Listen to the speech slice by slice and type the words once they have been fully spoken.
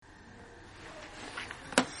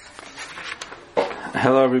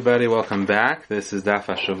Hello everybody, welcome back. This is Daf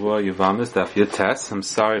HaShavua Yuvamis, Daf Yutes. I'm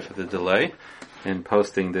sorry for the delay in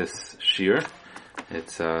posting this shir.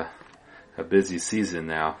 It's a busy season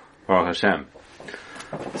now, Baruch Hashem.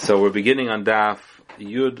 So we're beginning on Daf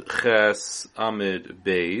Yud Ches Amid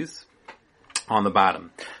Beis, on the bottom.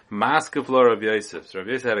 Maskav lo Rav Yosef. So Rav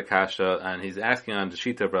Yosef had a kasha, and he's asking on the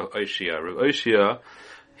Shita of Rav Oshia. Rav Oshia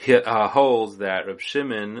holds that Rav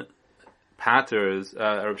Shimon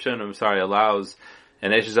allows an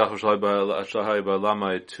Eish Zachar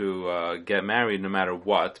to get married no matter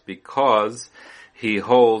what, because he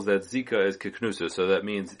holds that Zika is Kiknusa. So that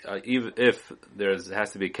means even if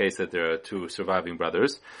has to be a case that there are two surviving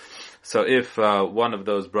brothers. So if one of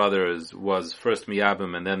those brothers was first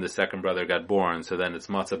Miyabim and then the second brother got born, so then it's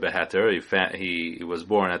Matzah Beheter. He was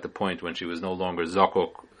born at the point when she was no longer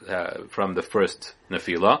Zakok from the first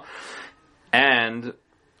Nefila. And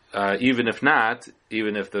even if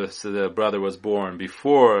the brother was born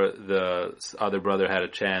before the other brother had a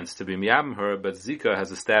chance to be miyabim her, but Zika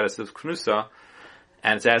has a status of knusa,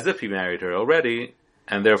 and it's as if he married her already,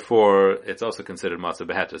 and therefore it's also considered matzah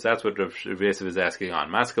beheter. So that's what Rav Yosef is asking on.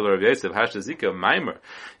 Maskal Rav Yosef hasha Zika maimer,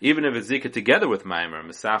 even if it's Zika together with maimer.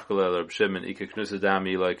 Misafkal Rav Shimon ika knusa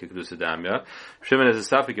dami like knusa damya. Shimon is a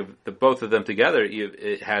suffix if both of them together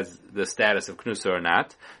it has the status of knusa or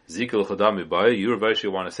not. Zika l'chadami ba. You Rav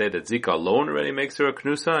Yosef want to say that Zika alone already makes her a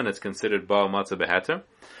knusa and it's considered ba matzah beheter.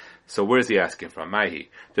 So where is he asking from? Maihi.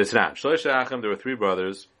 Just not. Shloisha Achim. There were three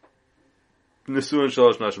brothers. And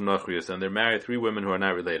they're married three women who are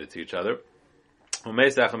not related to each other. And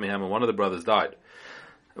one of the brothers died.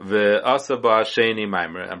 And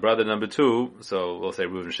brother number two, so we'll say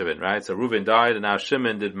Reuven Shimon, right? So Reuven died, and now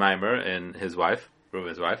Shimon did Maimer and his wife,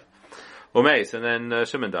 Reuven's wife. And then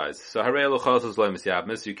Shimon dies. So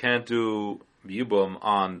you can't do Yibum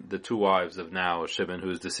on the two wives of now Shimon,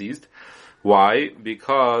 who is deceased. Why?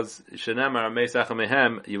 Because Shenemar Meisach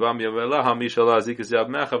Mehem Yivam Yavelaha Mishalah Zikas Yab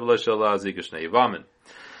Mecha V'Lashalah Zikas Shnei Yivamin.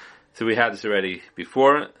 So we had this already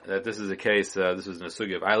before, that this is a case, this was in a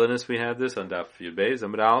sugi of islandness we had this on Daf Yud Beis,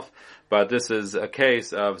 Amud Alf, but this is a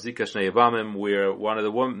case of Zika Shnei Yivamim, where one of the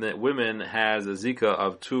women has a Zika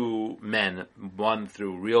of two men, one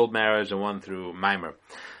through real marriage and one through Maimer.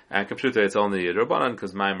 And Kapshuta, it's only a Rabbanan,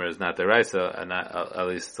 because Maimer is not the Raisa, and not, at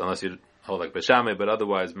least, unless you hold like Beshame, but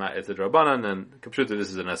otherwise it's a Drabanan, and Kapshuta,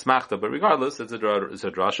 this is an Asmachta, but regardless, it's a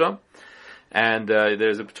Drasha. And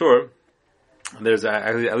there's a P'tur, there's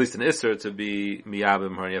at least an Isser to be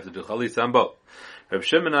Miyabim her, and you have to do Chalitza on both. Reb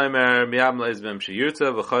Shimon Aimer, Miyabim Leizbim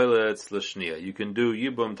Shiyurta, V'chayletz L'shniya. You can do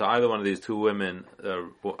Yibum to either one of these two women,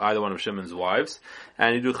 either one of Shimon's wives,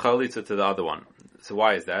 and you do Chalitza to the other one. So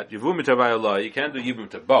why is that? Yivum mitavayallah, you can't do Yibum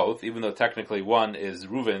to both, even though technically one is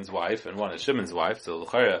Reuven's wife and one is Shimon's wife, so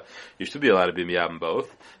l'chayra, you should be allowed to be Miyabim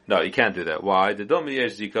both. No, you can't do that. Why? The Dom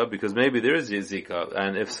Yesh Zika, because maybe there is Zika,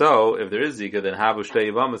 and if there is Zika, then Havu Shtei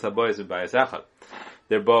Yivamas Haboyes B'Bayis Echad.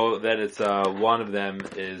 They're both, then it's, one of them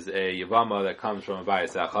is a Yivama that comes from a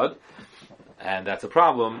Bayis Echad, and that's a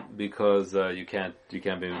problem, because, you can't be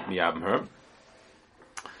Miyabim her.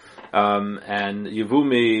 And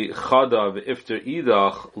Yivumi Chadav Ifter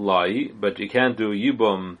Idach Lai, but you can't do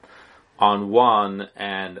Yibum on one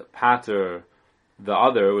and Pater the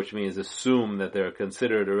other, which means assume that they're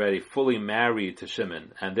considered already fully married to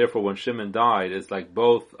Shimon, and therefore when Shimon died, it's like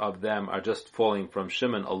both of them are just falling from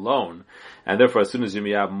Shimon alone, and therefore as soon as you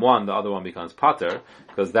Miyabim one, the other one becomes Pater,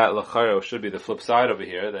 because that L'charo should be the flip side over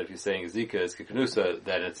here, that if you're saying Zika is Kiknusa,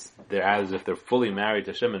 that they're as if they're fully married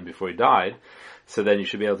to Shimon before he died. So then you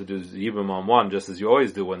should be able to do Yibum on one, just as you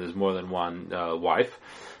always do when there's more than one wife.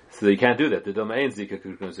 So you can't do that. The Doma ain't Zika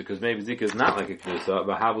Kiknusa, because maybe Zika is not like a Kiknusa,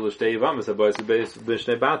 but Havelu Shtei Yivamis Haboyes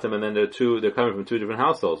B'Shnei Batim, and then they're coming from two different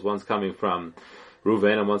households. One's coming from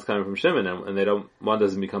Reuven and one's coming from Shimon, and one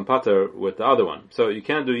doesn't become Pater with the other one. So you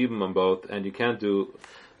can't do Yibum on both, and you can't do,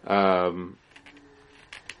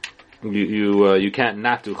 you can't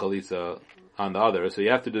not do Chalitza on the other. So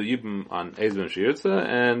you have to do Yibum on Ezben Shiyurtza,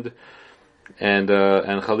 and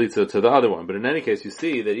Chalitza to the other one. But in any case, you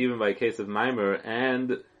see that even by a case of Maimer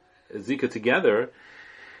and Zika together,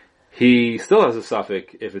 he still has a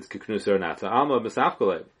suffix if it's Kiknusa or not. So Alma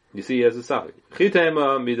Misafkale, you see he has a suffix. No,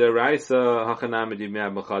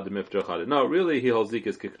 really he holds Zika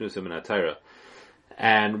as Kiknusa Minatayra.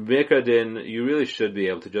 And Mekadin, you really should be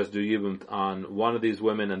able to just do Yibum on one of these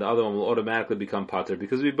women, and the other one will automatically become Pater,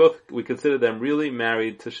 because we consider them really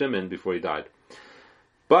married to Shimon before he died.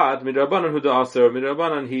 But Midrabanan Huda Aser,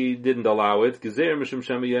 Midrabanan he didn't allow it. Gezer Mishum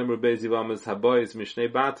Shem Yemru Beis Yivamas Haboyes Mishnei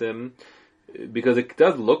Batim. because it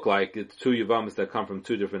does look like it's two Yavamas that come from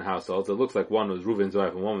two different households. It looks like one was Reuven's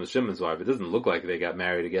wife and one was Shimon's wife. It doesn't look like they got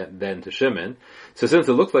married again then to Shimon. So since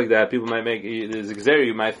it looks like that, people might make, there's Xeri,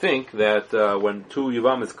 you might think that when two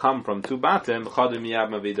Yavamas come from two Batim,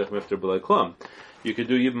 you could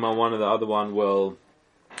do Yibam on one and the other one will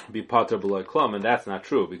be Pater B'loi Klum, and that's not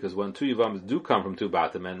true, because when two Yavamas do come from two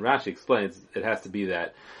Batim, and Rashi explains it has to be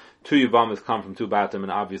that two Yavamas come from two Batim,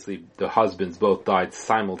 and obviously the husbands both died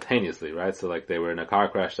simultaneously, right? So like they were in a car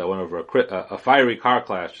crash that went over a fiery car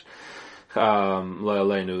crash, that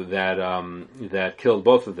killed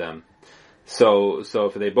both of them. So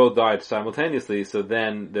if they both died simultaneously, so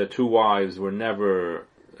then the two wives were never,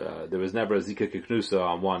 there was never a Zika Kiknusa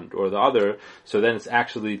on one or the other, so then it's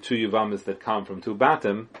actually two Yavamas that come from two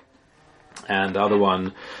Batim, and the other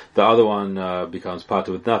one becomes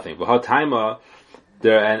Pater with nothing. But Taima,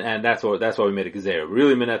 and that's why we made a Gezerah.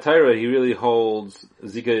 Really, Minatayra, he really holds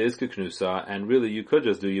Zika is Kiknusa, and really you could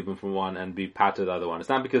just do Yibum from one and be Pater the other one. It's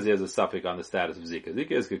not because he has a suffix on the status of Zika.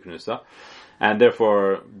 Zika is Kiknusa. And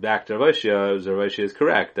therefore, back to Rav Ashi is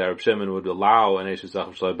correct that Rav Shimon would allow an Eish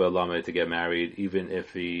Zachav Shloi B'Lame to get married even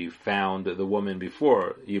if he found the woman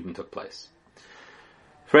before Yibum took place.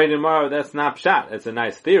 Frei Gemara, that's not pshat. It's a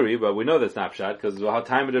nice theory, but we know that's not pshat because how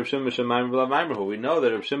time of Rav Shimon Maimer V'Lav Maimer. We know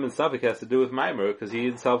that Rav Shimon's suffix has to do with Maimer because he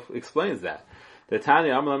himself explains that. The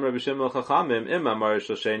Tanya Amalam Rabbi Shimon Chachamim Imam Marish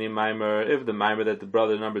Sheni Maimer. If the Maimer that the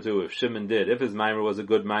brother number two, if Shimon did, if his Maimer was a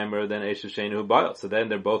good Maimer, then Eish Sheni Hu Baal. So then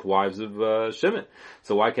they're both wives of Shimon.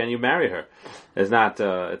 So why can't you marry her? It's not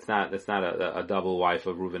a double wife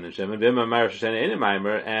of Reuven and Shimon. Imam Marish Sheni Any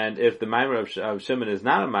Maimer, and if the Maimer of Shimon is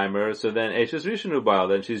not a Maimer, so then Eish Rishon Hu Baal.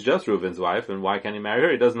 Then she's just Reuven's wife, and why can't he marry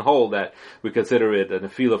her? He doesn't hold that we consider it an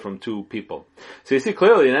afila from two people. So you see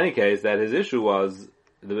clearly in any case that his issue was.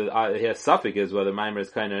 His suffix is whether Maimer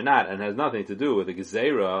is kind or not, and has nothing to do with the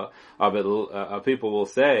Gezerah of it. People will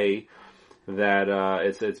say that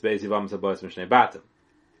it's basically Vamos Abbas Mishnei Batim.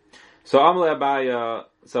 So Amalei Abaya,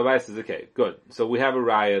 so Abaya says, okay, good. So we have a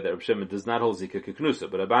raya that Rav Shimon does not hold Zika Kiknusa,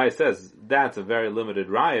 but Abaya says that's a very limited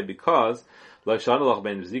raya because Rav Ashi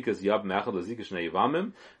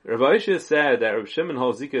said that Rav Shimon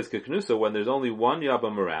holds Zika Kiknusa when there's only one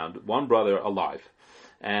Yabam around, one brother alive.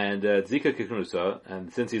 And Zika Kiknusa,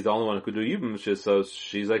 and since he's the only one who could do Yibum, so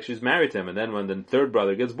she's married to him, and then when the third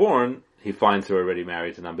brother gets born, he finds her already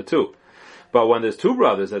married to number two. But when there's two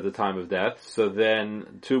brothers at the time of death, so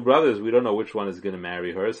then two brothers, we don't know which one is going to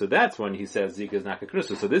marry her, so that's when he says Zika is not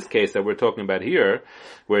Kiknusa. So this case that we're talking about here,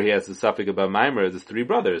 where he has the suffix about Maimer, there's three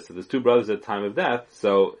brothers, so there's two brothers at the time of death,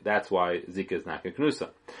 so that's why Zika is not Kiknusa.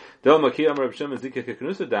 Rav Shimon Zika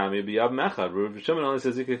Kiknusa dami b'yav mechad. Rav Shimon only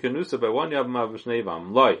says Zika Kiknusa by one yav mav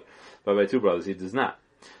v'shneivam loy, but by two brothers he does not.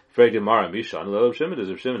 Frei Gemara Mishan Rav Shimon, does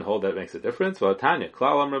Rav Shimon hold that makes a difference? Well, Tanya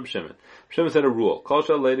Klal Rav Shimon. Rav Shimon said a rule: Kol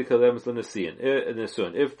shal lady kalem l'nesian.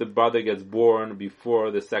 If the brother gets born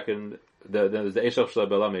before the second, the Eishach Shalai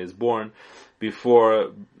B'Lame is born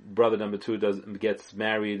before brother number two gets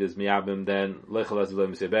married, is miyabim, then lechalas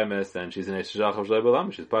bemes, then she's an Eishach Shalai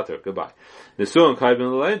B'Lame, she's pater. Goodbye. Nesuin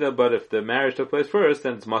kaibin l'leida, but if the marriage took place first,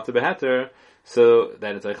 then it's matzah beheter. So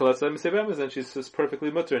then it's lechalas bemes, then she's just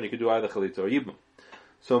perfectly mutter, and you could do either chalitza or yibum.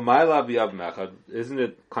 So my lav yav mechad, isn't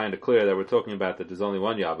it kind of clear that we're talking about that there's only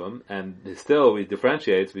one yavam, and still we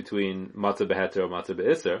differentiate between matzah beheter or matzah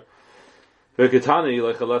be'isr. That if it's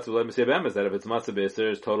matzah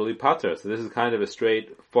be'isr, it's totally pater. So this is kind of a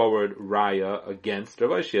straightforward raya against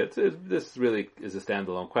Rav Ashi. This really is a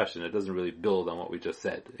standalone question. It doesn't really build on what we just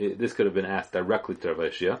said. This could have been asked directly to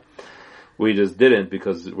Rav Ashi. We just didn't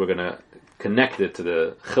because we're going to connect it to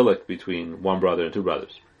the chiluk between one brother and two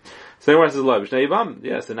brothers. So anyway, says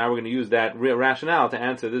yes, and now we're going to use that rationale to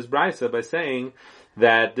answer this brisa by saying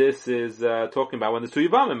that this is talking about when there's two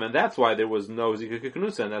Yivamim, and that's why there was no Zika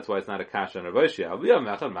Kiknusa, and that's why it's not a kasha on Rav Ashi.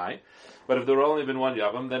 But if there were only been one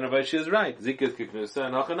Yavam, then Rav Ashi is right. Zika Kiknusa,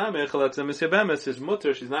 and Achanami, Echalatzem Misyabemes, his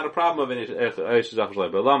mutter, she's not a problem of any Eish Zach Shlai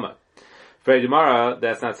B'Lama. For Gemara,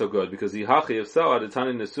 that's not so good, because the Hachi of so, if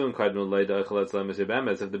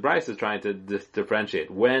the Bryce is trying to differentiate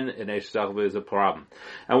when an Eish Zach is a problem,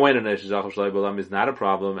 and when an Eish Zach is not a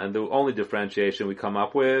problem, and the only differentiation we come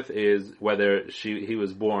up with is whether he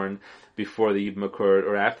was born before the Yibum occurred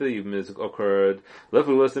or after the Yibum occurred.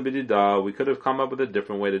 We could have come up with a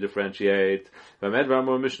different way to differentiate.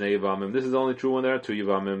 This is only true when there are two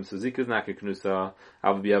Yivamim. So Zika is not Kiknusa.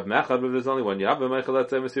 If there's only one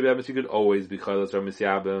Yavim, you could always be Chaylas or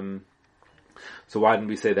Misyabim. So why didn't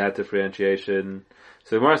we say that differentiation?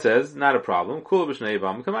 So the Gemara says, not a problem. Kula b'shnei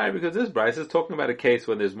yavam kamai, because this Bryce is talking about a case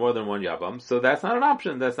when there's more than one yavam. So that's not an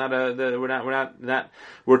option. That's not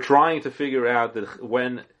we're trying to figure out that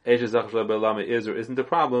when Eshes Zachar Be'alama is or isn't a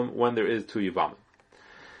problem when there is two yavam.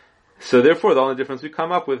 So therefore, the only difference we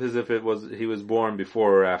come up with is if he was born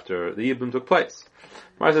before or after the yibum took place.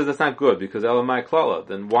 Gemara says that's not good because elamai klala.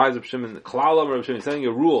 Then why is Reb Shimon klala? Reb Shimon saying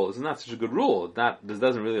a rule? This is not such a good rule. This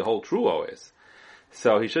doesn't really hold true always.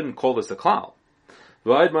 So he shouldn't call this a klal.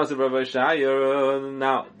 Now,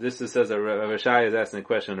 this says that Rav Shaya is asking a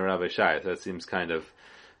question on Rav Shaya. So that seems kind of,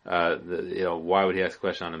 why would he ask a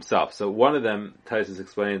question on himself? So one of them, Taisus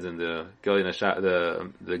explains, and the Gillian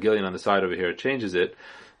on the side over here changes it.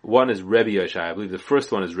 One is Rebbe Yoshaya. I believe the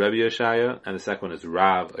first one is Rebbe Yoshaya, and the second one is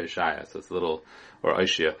Rav Yoshaya. So it's a little, or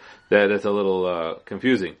Oshia. That's a little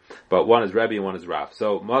confusing. But one is Rebbe and one is Rav.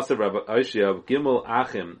 So Master Rav Oshia, Gimel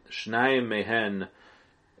Achim, Shnayim Mehen,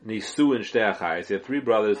 Nisu and Shteachais. He had three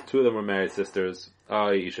brothers, two of them were married sisters,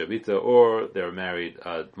 Oy Isha Bita, or they were married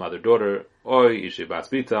mother-daughter, Oy Isha Bas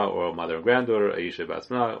Bita, or mother and granddaughter, Isha Bas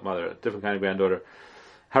mother, different kind of granddaughter.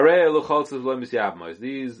 Harei Luchaltzes Lo Misyavmos.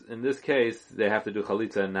 These, in this case, they have to do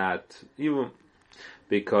Chalitza, not Yibum,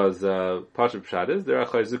 because Pashup Pshat is, they're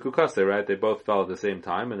Achai Zukukase, right? They both fell at the same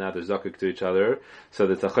time, and now they're Zakuk to each other, so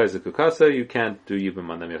that's Achai Zukukase, you can't do Yibum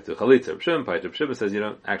on them, you have to do Chalitza. Reb Shimon says you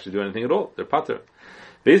don't actually do anything at all, they're Pater.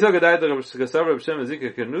 But if you say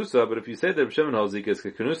that Reb Shimon holds Zika is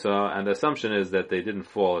Kekunusa, and the assumption is that they didn't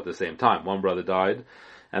fall at the same time. One brother died,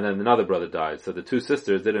 and then another brother died. So the two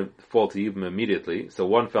sisters didn't fall to Yibum immediately. So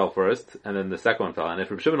one fell first, and then the second one fell. And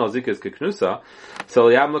if Reb Shimon holds Zika is Kekunusa, so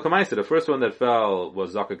Yabam L'Kamaisa, the first one that fell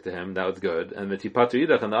was Zakuk to him, that was good. And the Tipatu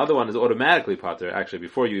Idach, and the other one is automatically Pater, actually,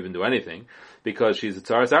 before you even do anything, because she's an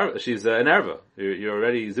erva. You're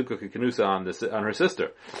already Zukuk Kekunusa on her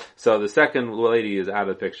sister. So the second lady is out of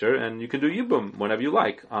the picture, and you can do Yibum whenever you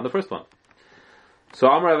like on the first one. So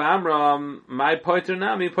Amar of Amram, my poiter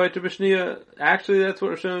nami poiter b'shniya. Actually, that's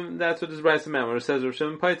what this Brayso meant. When it says Rav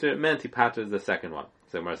Shimon poiter, it meant he paters the second one.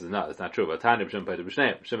 So Amar says, no, that's not true. But Tanya Rav Shimon poiter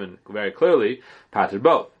b'shneim. Shimon very clearly patered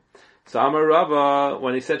both. So Amar Rava,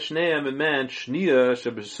 when he said shneim, it meant shniya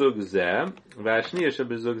shebezug zeh, v'ashniya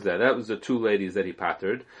shebezug zeh. That was the two ladies that he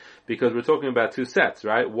patered, because we're talking about two sets,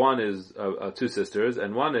 right? One is two sisters,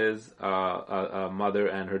 and one is a mother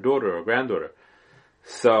and her daughter or granddaughter.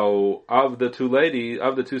 So, of the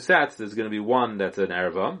two sets, there's going to be one that's an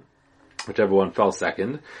erva, whichever one fell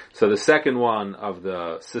second. So the second one of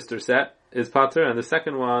the sister set is pater, and the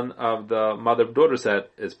second one of the mother-daughter set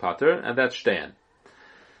is pater, and that's shtayan.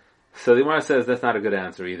 So the Gemara says that's not a good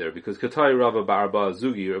answer either, because Katai Rava Ba'arba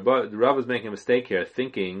Zugi, Rava is making a mistake here,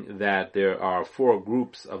 thinking that there are four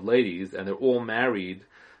groups of ladies, and they're all married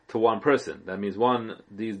to one person. That means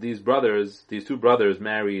these two brothers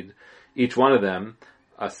married each one of them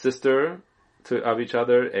a sister of each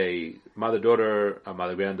other, a mother-daughter, a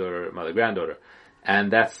mother-granddaughter, mother-granddaughter.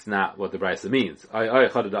 And that's not what the Brisa means.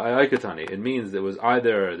 It means it was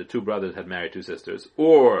either the two brothers had married two sisters,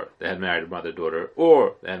 or they had married a mother-daughter,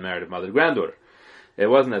 or they had married a mother-granddaughter. It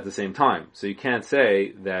wasn't at the same time. So you can't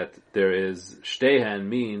say that there is shtehen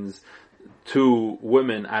means two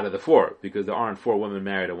women out of the four, because there aren't four women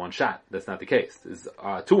married at one shot. That's not the case. There's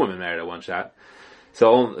two women married at one shot.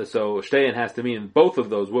 So Shtein has to mean both of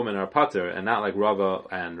those women are pater, and not like Rava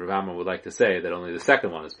and Rav Amma would like to say that only the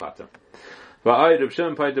second one is pater. And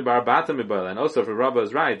also if Rava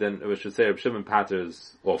is right, then we should say Reb Shimon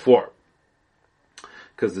paters all four.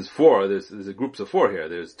 Because there's four, there's groups of four here.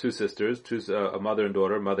 There's two sisters, a mother and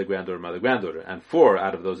daughter, mother-granddaughter, mother-granddaughter. And four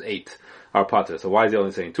out of those 8 are pater. So why is he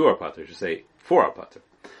only saying 2 are pater? He should say 4 are pater.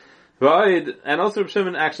 And also Reb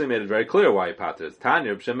Shimon actually made it very clear why he paters.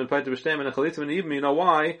 Tanya, Reb Shimon pater b'shneim and echalitzim and ibim. You know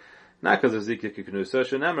why? Not because of Zika Kikunusa.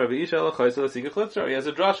 Shenemar v'isha l'chaysa l'sika chlitzra. He has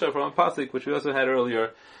a drasha from a pasuk which we also had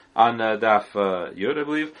earlier on Daf Yud, I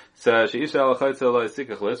believe. So sheisha l'chaysa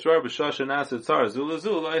l'sika chlitzra b'shasha nasid tzar zul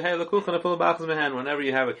zul hey l'kulchan apul b'achas mehen. Whenever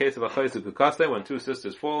you have a case of a chaysa kukaste, when two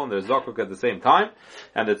sisters fall and there's zakuk at the same time,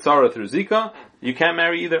 and it's tzara through Zika, you can't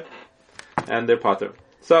marry either, and they're pater.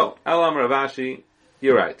 So Elam Ravashi.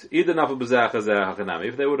 You're right. If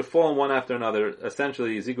they would have fallen one after another,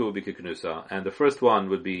 essentially Zika would be Kikunusa, and the first one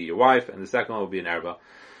would be your wife, and the second one would be an erba.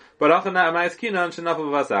 But again,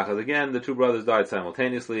 the two brothers died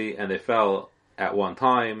simultaneously, and they fell at one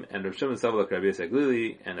time, and Rav Shimon Savla Rabbi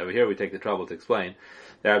Seglili, and over here we take the trouble to explain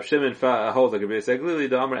that Rav Shimon holds like Rabbi Seglili,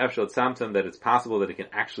 the Amr Efshel Tzamtzam, that it's possible that it can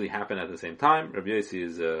actually happen at the same time. Rabbi Yossi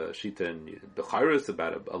is a Shita in Bechairis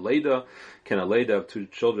about a Leda. Can a Leda of two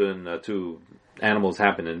children, two animals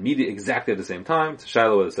happen exactly at the same time. To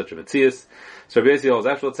Shiloh is such a Metzias. So Rabbi Yossi holds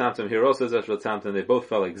Eshel Tzamtim, here also is Eshel Tzamtim. They both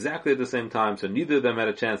fell exactly at the same time, so neither of them had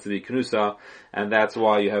a chance to be Knusa, and that's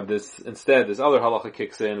why you have this, instead, this other halacha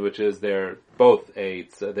kicks in, which is they're both a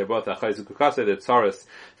Chayzu Kukase, they're Tsaris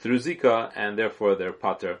through Zika, and therefore they're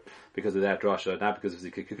Pater because of that drasha, not because of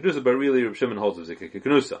Zika Knusa, but really Reb Shimon holds of Zika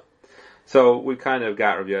Knusa. So we kind of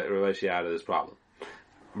got Rav Yossi out of this problem.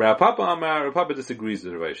 Rav Papa disagrees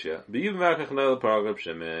with Rav Yossi. Reb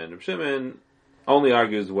Shimon only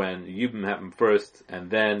argues when Yibam happened first, and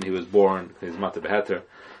then he was born, he's Mata Beheter.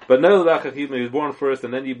 But he was born first,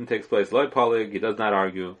 and then Yibam takes place. Loi Polig, he does not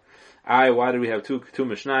argue. Why do we have two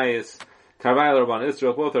Mishnayos? Karvayel Rabban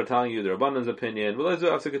Israel, both are telling you the Rabbanan's opinion.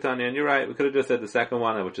 And you're right, we could have just said the second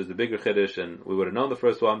one, which is the bigger Chiddush, and we would have known the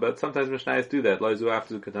first one, but sometimes Mishnayos do that.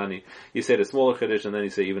 You say the smaller Chiddush, and then you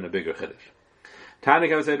say even a bigger Chiddush.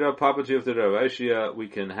 Tanik, I would say to Papa Chief to Rav Oshia, we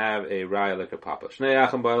can have a raya like a Papa. Shnei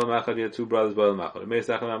Achim Ba'al Machad, you had two brothers Ba'al Machad. Meis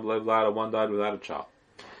Achim Ba'al one died without a child.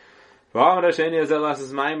 And the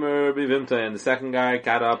second guy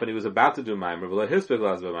got up and he was about to do Maimer, but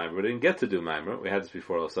didn't get to do Maimer. We had this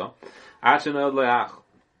before also.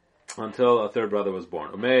 Until a third brother was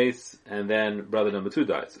born. Umeis, and then brother number 2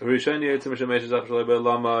 dies. The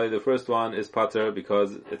first one is Pater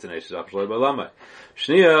because it's an Eshes Afshalei Ba'lamai.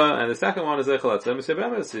 Shnia, and the second one is Echalat.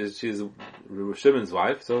 She's Shimon's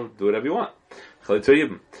wife, so do whatever you want.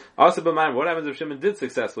 Also, what happens if Shimon did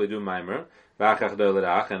successfully do Maimer?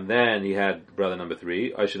 And then he had brother number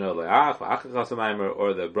 3, or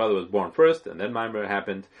the brother was born first, and then Maimer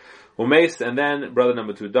happened. Umeis, and then brother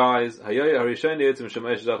number 2 dies. The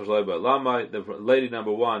lady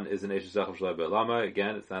number 1 is an Eshes Zachav Shalai Ba'lamai.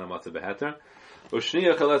 Again, it's not a Matzah Beheter.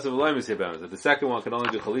 The second one can only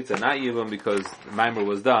do Chalitza, not Yibam, because Maimer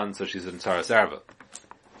was done, so she's in Tzaras Arva.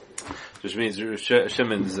 Which means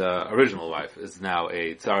Shimon's original wife is now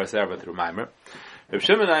a Tzaras Arva through Maimer. Reb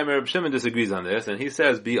Shimon disagrees on this, and he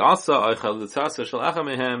says, "Be also Chalitzasa Shalacha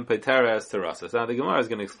Mehem Peteres Terasa." Now the Gemara is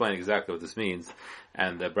going to explain exactly what this means,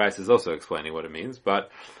 and the Bryce is also explaining what it means. But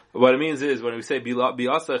what it means is when we say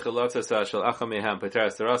 "Biasa Chalitzasa Shalacha Mehem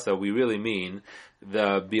Peteres Terasa," we really mean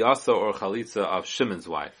the Biasa or Chalitza of Shimon's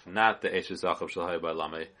wife, not the Eshes Zachav Shalai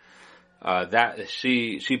Ba'lamai. That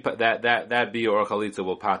Bia or Chalitza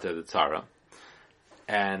will pater the Tzara.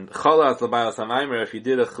 And Cholas l'Baal Samaimer, if he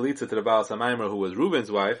did a chalitza to the Baal Samaimer who was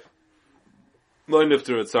Reuben's wife,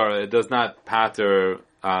 it does not pater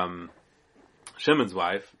Shimon's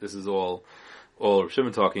wife. This is all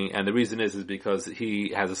Shimon talking, and the reason is because he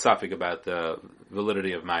has a suffix about the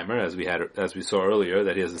validity of Maimer, as we saw earlier,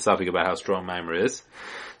 that he has a suffix about how strong Maimer is.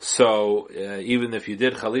 So even if you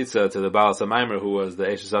did chalitza to the Baal Samaimer who was the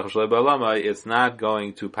Eshes Zachav Shalai Ba'lamai, it's not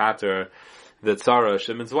going to pater the Tzara,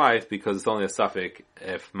 Shimon's wife, because it's only a suffix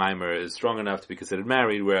if Maimer is strong enough to be considered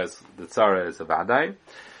married, whereas the Tzara is a Vadai.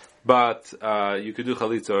 But you could do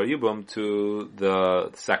Chalitza or Yibum to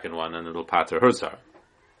the second one, and it'll pater her Tzara.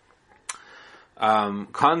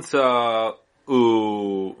 Kansa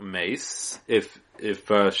u Meis, if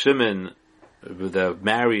Shimon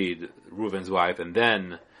married Reuven's wife and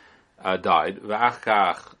then died,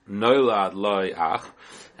 v'achkach noilad loy ach,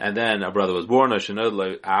 and then a brother was born, or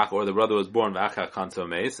the brother was born,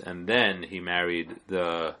 and then he married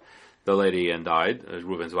the lady and died,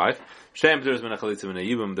 Reuben's wife. They're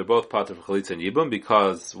both part of Chalitza and Yibum,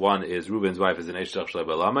 because one is Reuben's wife is an Eshes Shalai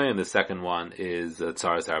Ba'lamai, and the second one is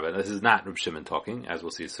Tzaras Arva. This is not Reb Shimon talking, as we'll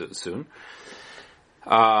see soon.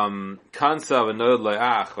 Kansa v'nod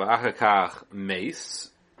lo'ach v'achakach meis.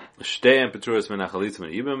 If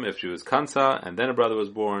she was Kansa, and then a brother was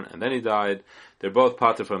born, and then he died, they're both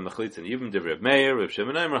pater from the Chalitza and Yibum. Divrei Reb Meir, Reb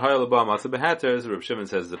Shimon Aimer, Hayal Abba Matzah Beheter. Reb Shimon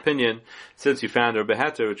says his opinion, since you found her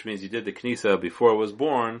Beheter, which means you did the Knisa before it was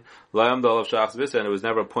born, Layam Dalav Shachs Bisa, and it was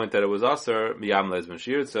never a point that it was Aser, Miyam Lezben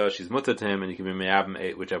Shirtza, she's mutter to him, and you can be Miyam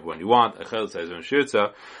 8, whichever one you want, Echel Lezben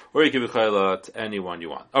Shirtza, or you can be Chayla to anyone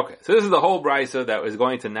you want. Okay, so this is the whole Brisa that is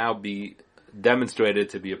going to now be demonstrated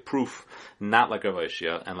to be a proof, not like Rav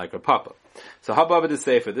Oshia and like Rav Papa. So how about the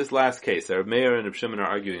Sefer, this last case that Rav Meir and Rav Shimon are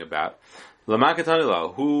arguing about, what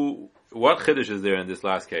chiddush is there in this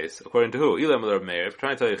last case? According to who? Ilam Rav Meir. If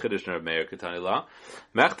trying to tell you chiddush in Rav Meir, Ketanila,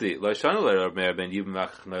 Mechti, Lo Shanu Rav Meir ben Yibum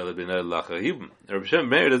v'ach Noilad ben Noilad lach Yibum. Rav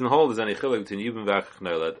Meir doesn't hold there's any chiluk between Yibum v'ach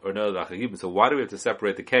Noilad or Noilad lach Yibum. So why do we have to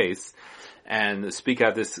separate the case and speak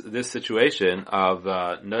out this situation of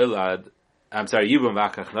Yibum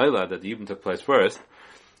v'ach Noilad, that the Yibum took place first,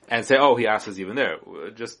 and say, oh, he asks even there.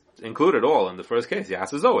 Just include it all in the first case. He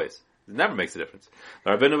asks always. It never makes a difference.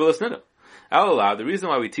 The reason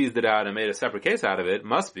why we teased it out and made a separate case out of it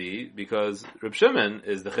must be because Reb Shimon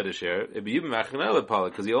is the Chiddush here,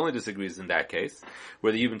 because he only disagrees in that case,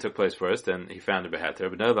 where the Yibum took place first and he found a Beheter,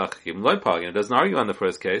 but it doesn't argue on the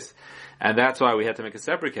first case, and that's why we had to make a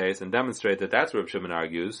separate case and demonstrate that that's what Reb Shimon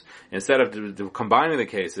argues, instead of combining the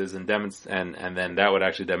cases and then that would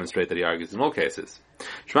actually demonstrate that he argues in all cases.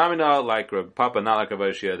 Shmamina, like Reb Papa, not like Rav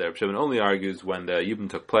Oshia, that Reb Shimon only argues when the Yibum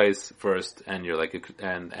took place first, and you're like,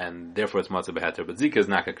 and therefore it's Matzah Beheter, but Zika is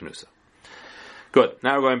Naka Knusa. Good.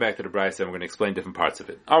 Now we're going back to the Brisa and we're going to explain different parts of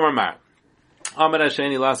it. Amar Mar. Amar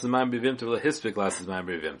Hasheni lasses Maimer Bivimta v'lehispik lasses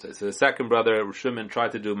Maimer Bivimta. So the second brother, Shimon,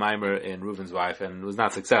 tried to do Maimer in Reuven's wife and was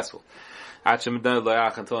not successful.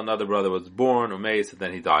 Until another brother was born, Umeis, and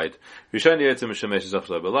then he died. The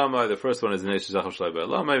first one is the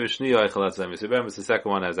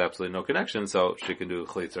second one has absolutely no connection, so she can do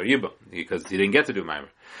Chalitz or Yibam, because he didn't get to do Maimer.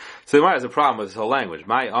 So the Gemara has a problem with this whole language.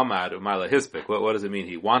 My Amad Umayla Hispik. What does it mean?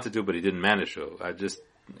 He wanted to, but he didn't manage to. Either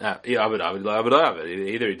he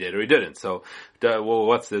did or he didn't. So,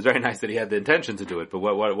 it's very nice that he had the intention to do it, but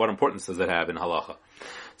what importance does it have in halacha?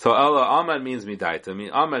 So, Amad means midaita.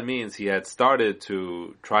 Amad means he had started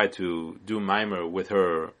to try to do Maimer with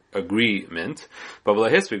her agreement, but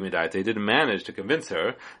Hispik midaita, he didn't manage to convince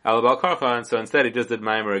her, and so instead he just did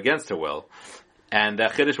Maimer against her will. And the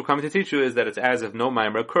Chiddush we're coming to teach you is that it's as if no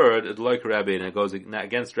Maimer occurred, it's like Rabbi, and it goes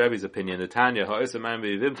against Rabbi's opinion. The Tanya, if you do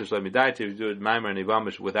it Maimer and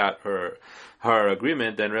Ivamish without her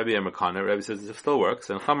agreement, then Rabbi Emerkana, Rabbi says it still works,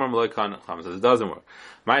 and Chamar Maloikan, Chamar says it doesn't work.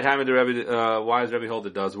 My time the Rabbi, why does Rabbi hold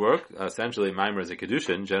it does work? Essentially, Maimer is a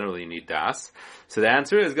Kedushin, generally you need Das. So the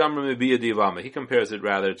answer is Gamra Mebiyah Divama. He compares it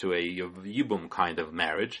rather to a Yibum kind of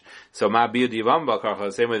marriage. So Ma Biyah Divama Balkarcha,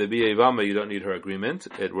 the same way the Biyah Divama, you don't need her agreement,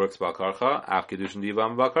 it works Balkarcha, Af Kedushin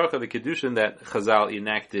Divama Balkarcha, the Kedushin that Chazal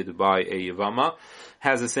enacted by a Yivama,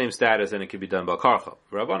 has the same status and it can be done Balkarcha.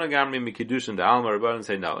 Rabbana Gamri Mi Kedushin to Alma, Rabbana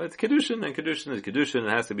say no, it's Kedushin, and Kedushin is Kedushin,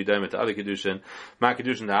 it has to be done with the other Kedushin. Ma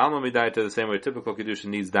Kedushin to Alma Midaita, the same way typical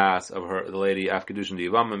Kedushin needs Das of her, the lady, Af Kedushin to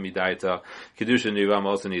Yivama Midaita, Kedushin to Yivama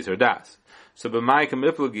also needs her Das. So, b'mai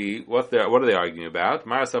kamiflagi, what are they arguing about?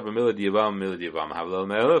 Marasab milad yavam, milad yavam.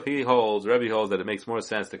 Rebbe holds that it makes more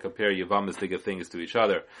sense to compare yavamistic things to each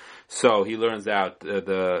other. So he learns out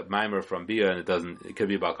the Maimer from Bia, and it could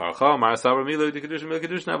be about Karcha. Marasab milad kedushin, milad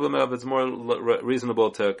kedushin. It's more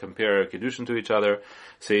reasonable to compare kedushin to each other.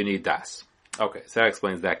 So you need das. Okay, so that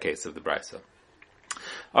explains that case of the Brisa.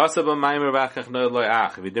 Also, if he made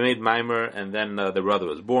Maimer and then the brother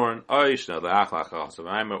was born, or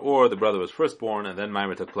the brother was first born and then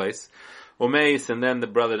Maimer took place, and then the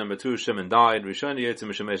brother number 2, Shimon, died. The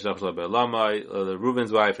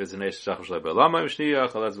Reuven's wife is an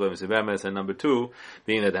and number 2,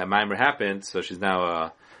 being that Maimer happened, so she's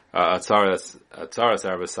now a tzara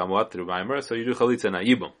service somewhat through Maimer, so you do Chalitza and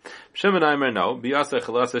Yibum. Shimon Maimer, no. The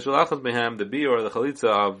B or the Chalitza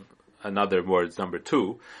of another words, number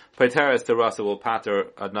 2, Paiteres Terasa will pater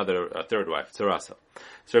a third wife, Terasa.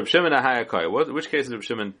 So Reb Shimon Ahayakai, which case is Reb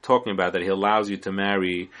Shimon talking about that he allows you to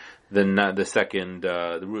marry the second,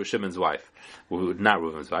 Shimon's wife, not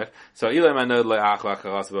Reuven's wife. So if he's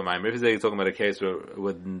talking about a case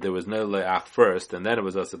where there was no le'ach first, and then it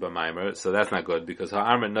was also b'maimer, so that's not good, because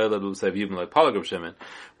when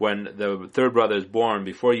the third brother is born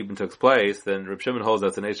before Yibum took place, then Reb Shimon holds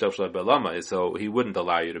that's an Eishav Shalai B'Lama, so he wouldn't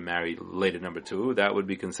allow you to marry later number 2, that would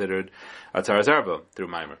be considered a Tzaras Arba through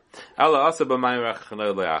Maimer.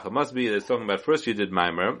 It must be, it's talking about first you did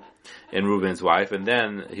Maimer in Reuven's wife, and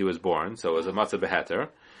then he was born, so it was a Matzah Beheter,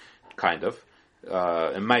 kind of.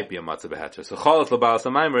 It might be a Matzah Beheter. So Chalat l'Baal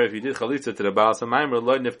Samaimer, if you did Chalitza to the Baal Samaimer,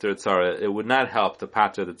 Lo Nifter Tzara, it would not help to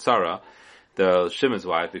pater the Tzara, the Shimon's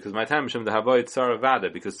wife, because my time Shim the Havoy Tzara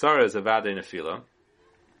Vada, because Tzara is a Vada in a Fila.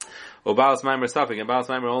 Or Baal Samaimer Safik, and Baal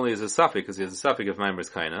Samaimer only is a Safik, because he has a Safik if Maimer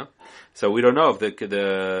is Kaina. So we don't know if the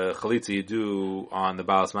Chalitza you do on the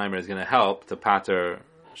Baal Samaimer is going to help to pater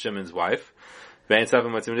Shimon's wife.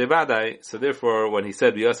 So therefore, when he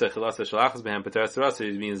said,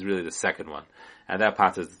 it means really the second one. And that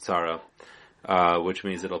paters the tzara, which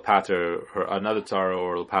means it'll pater her another tzara,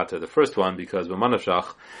 or it'll pater the first one, because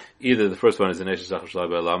b'manashach, either the first one is an Eishach Shalai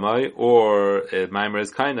B'Elamai, or Maimer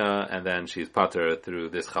is Kaina, and then she's pater through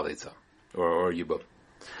this Chalitza, or Yibum.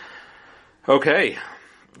 Okay,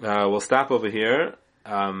 we'll stop over here.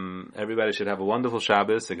 Everybody should have a wonderful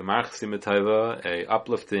Shabbos, a Gemar Chasim Tova, a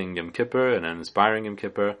uplifting Yom Kippur, and an inspiring Yom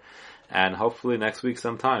Kippur, and hopefully next week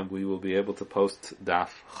sometime we will be able to post Daf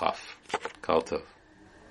Chaf. Kol Tov.